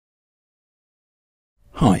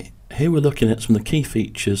Hi, here we're looking at some of the key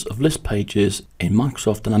features of list pages in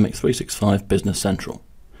Microsoft Dynamics 365 Business Central.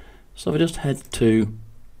 So if I just head to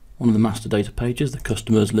one of the master data pages, the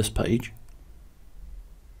customers list page.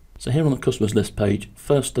 So here on the customers list page,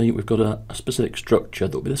 firstly we've got a specific structure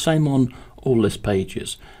that will be the same on all list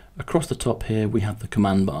pages. Across the top here we have the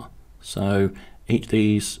command bar. So each of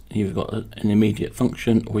these, you've got an immediate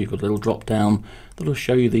function or you've got a little drop down that will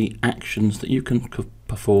show you the actions that you can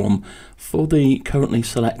perform for the currently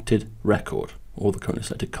selected record or the currently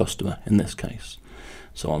selected customer in this case.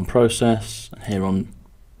 So on process and here on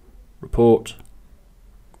report,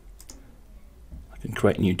 I can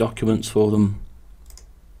create new documents for them,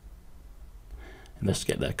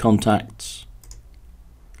 investigate their contacts,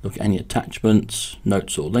 look at any attachments,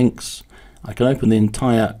 notes or links. I can open the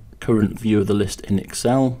entire current view of the list in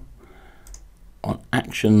Excel. On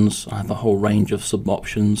actions, I have a whole range of sub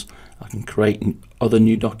options. I can create other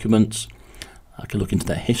new documents. I can look into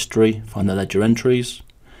their history, find their ledger entries.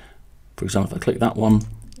 For example, if I click that one,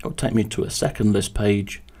 it will take me to a second list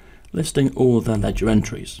page listing all of their ledger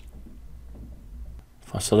entries.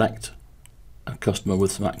 If I select a customer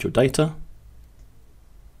with some actual data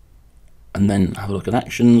and then have a look at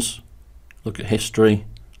actions, look at history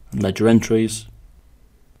and ledger entries,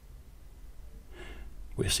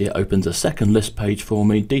 we see it opens a second list page for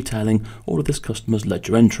me detailing all of this customer's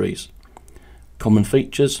ledger entries. Common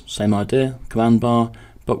features, same idea, command bar,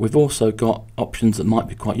 but we've also got options that might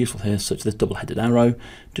be quite useful here, such as this double-headed arrow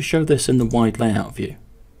to show this in the wide layout view.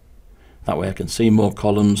 That way I can see more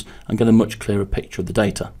columns and get a much clearer picture of the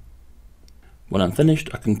data. When I'm finished,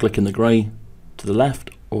 I can click in the grey to the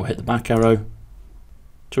left or hit the back arrow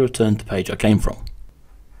to return to the page I came from.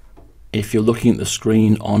 If you're looking at the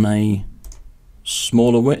screen on a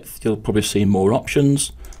smaller width, you'll probably see more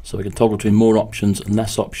options, so we can toggle between more options and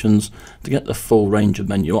less options to get the full range of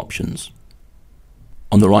menu options.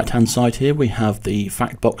 On the right hand side here we have the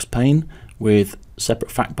fact box pane with separate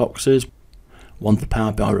fact boxes, one for the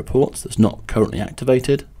Power BI reports that's not currently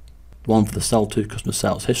activated, one for the Cell 2 customer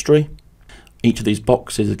sales history. Each of these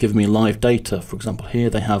boxes is giving me live data. For example, here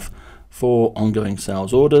they have 4 ongoing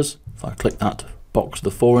sales orders. If I click that box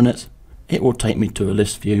with the 4 in it, it will take me to a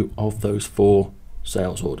list view of those 4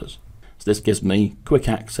 sales orders. So this gives me quick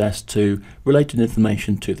access to related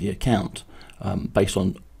information to the account based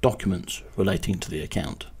on documents relating to the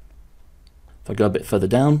account. If I go a bit further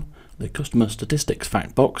down, the customer statistics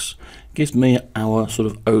fact box gives me our sort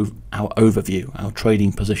of our overview, our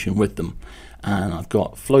trading position with them. And I've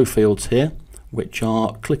got flow fields here which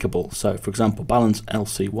are clickable. So for example, balance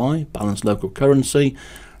LCY, balance local currency,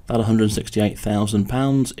 that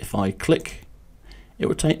 £168,000, if I click, it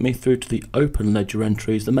will take me through to the open ledger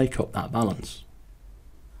entries that make up that balance.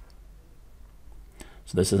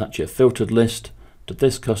 So this is actually a filtered list to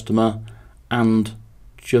this customer and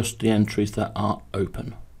just the entries that are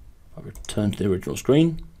open. If I return to the original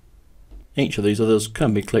screen, each of these others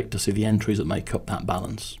can be clicked to see the entries that make up that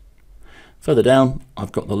balance. Further down,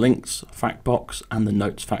 I've got the links fact box and the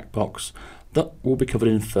notes fact box that will be covered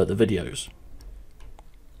in further videos.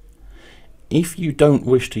 If you don't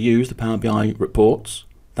wish to use the Power BI reports,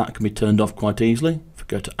 that can be turned off quite easily. If I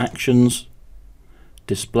go to Actions,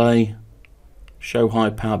 Display, Show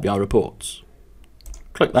Hide Power BI Reports,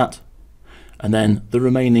 click that, and then the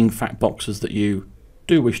remaining fact boxes that you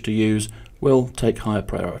do wish to use will take higher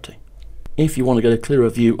priority. If you want to get a clearer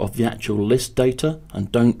view of the actual list data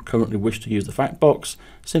and don't currently wish to use the fact box,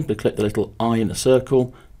 simply click the little eye in a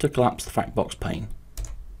circle to collapse the fact box pane.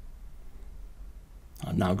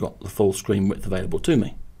 I've now got the full screen width available to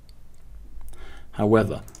me.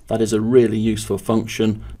 However, that is a really useful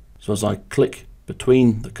function. So as I click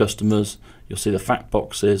between the customers, you'll see the fact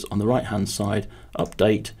boxes on the right hand side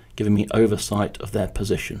update, giving me oversight of their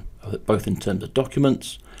position, both in terms of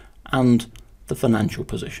documents and the financial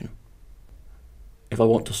position. If I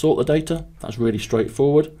want to sort the data, that's really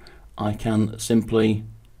straightforward. I can simply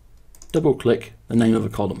double click the name of a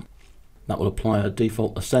column. That will apply a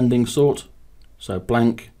default ascending sort. So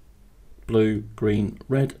blank, blue, green,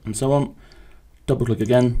 red, and so on. Double click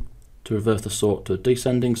again to reverse the sort to a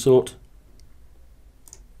descending sort.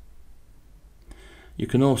 You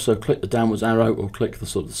can also click the downwards arrow or click the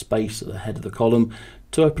sort of space at the head of the column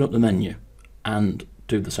to open up the menu and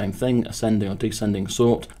do the same thing, ascending or descending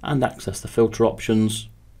sort, and access the filter options,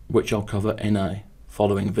 which I'll cover in a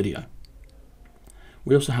following video.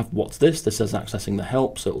 We also have what's this? This says accessing the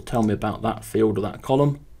help, so it will tell me about that field or that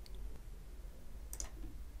column.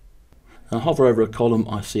 I hover over a column,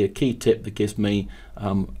 I see a key tip that gives me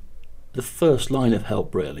the first line of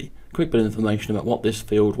help really. Quick bit of information about what this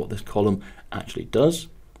field, what this column actually does.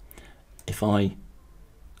 If I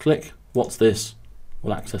click what's this,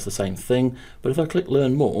 will access the same thing, but if I click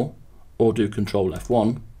Learn More or do Control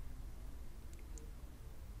F1,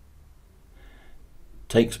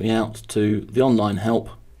 takes me out to the online help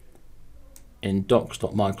in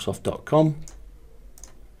docs.microsoft.com,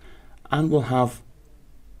 and we'll have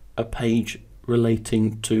a page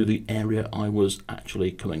relating to the area I was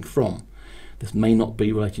actually coming from. This may not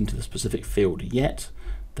be relating to the specific field yet.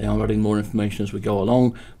 They are adding more information as we go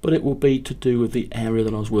along, but it will be to do with the area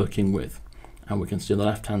that I was working with. And we can see on the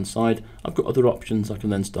left hand side I've got other options I can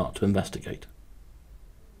then start to investigate.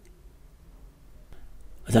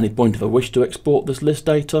 At any point, if I wish to export this list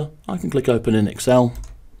data, I can click Open in Excel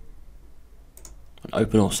and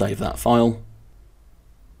open or save that file.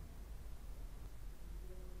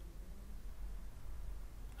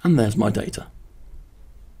 And there's my data.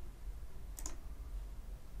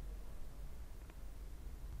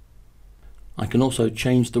 I can also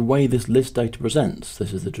change the way this list data presents.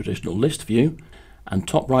 This is the traditional list view, and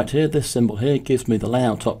top right here, this symbol here gives me the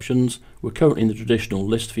layout options. We're currently in the traditional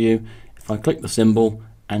list view. If I click the symbol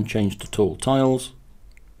and change to Tool Tiles,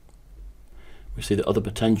 we see the other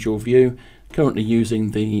potential view, currently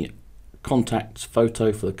using the contacts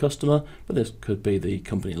photo for the customer, but this could be the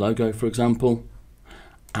company logo, for example.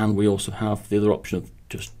 And we also have the other option of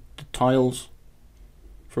just the tiles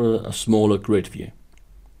for a smaller grid view.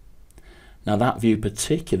 Now that view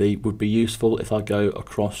particularly would be useful if I go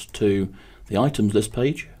across to the items list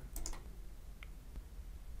page.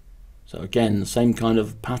 So again, the same kind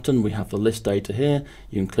of pattern. We have the list data here.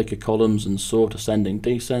 You can click your columns and sort ascending,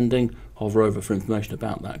 descending, hover over for information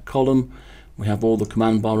about that column. We have all the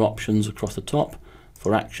command bar options across the top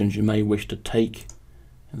for actions you may wish to take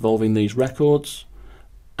involving these records.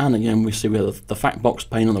 And again, we see we have the fact box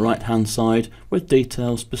pane on the right hand side with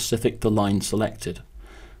details specific to line selected.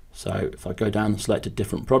 So if I go down and select a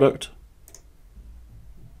different product,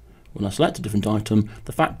 when I select a different item,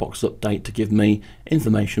 the fact box update to give me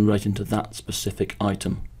information relating to that specific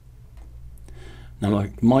item. Now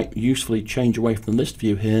I might usefully change away from the list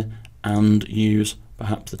view here and use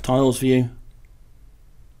perhaps the tiles view,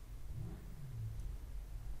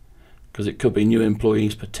 because it could be new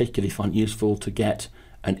employees particularly find it useful to get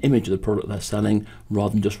an image of the product they're selling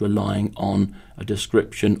rather than just relying on a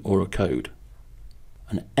description or a code.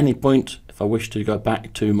 And at any point, if I wish to go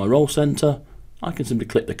back to my role center, I can simply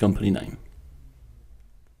click the company name.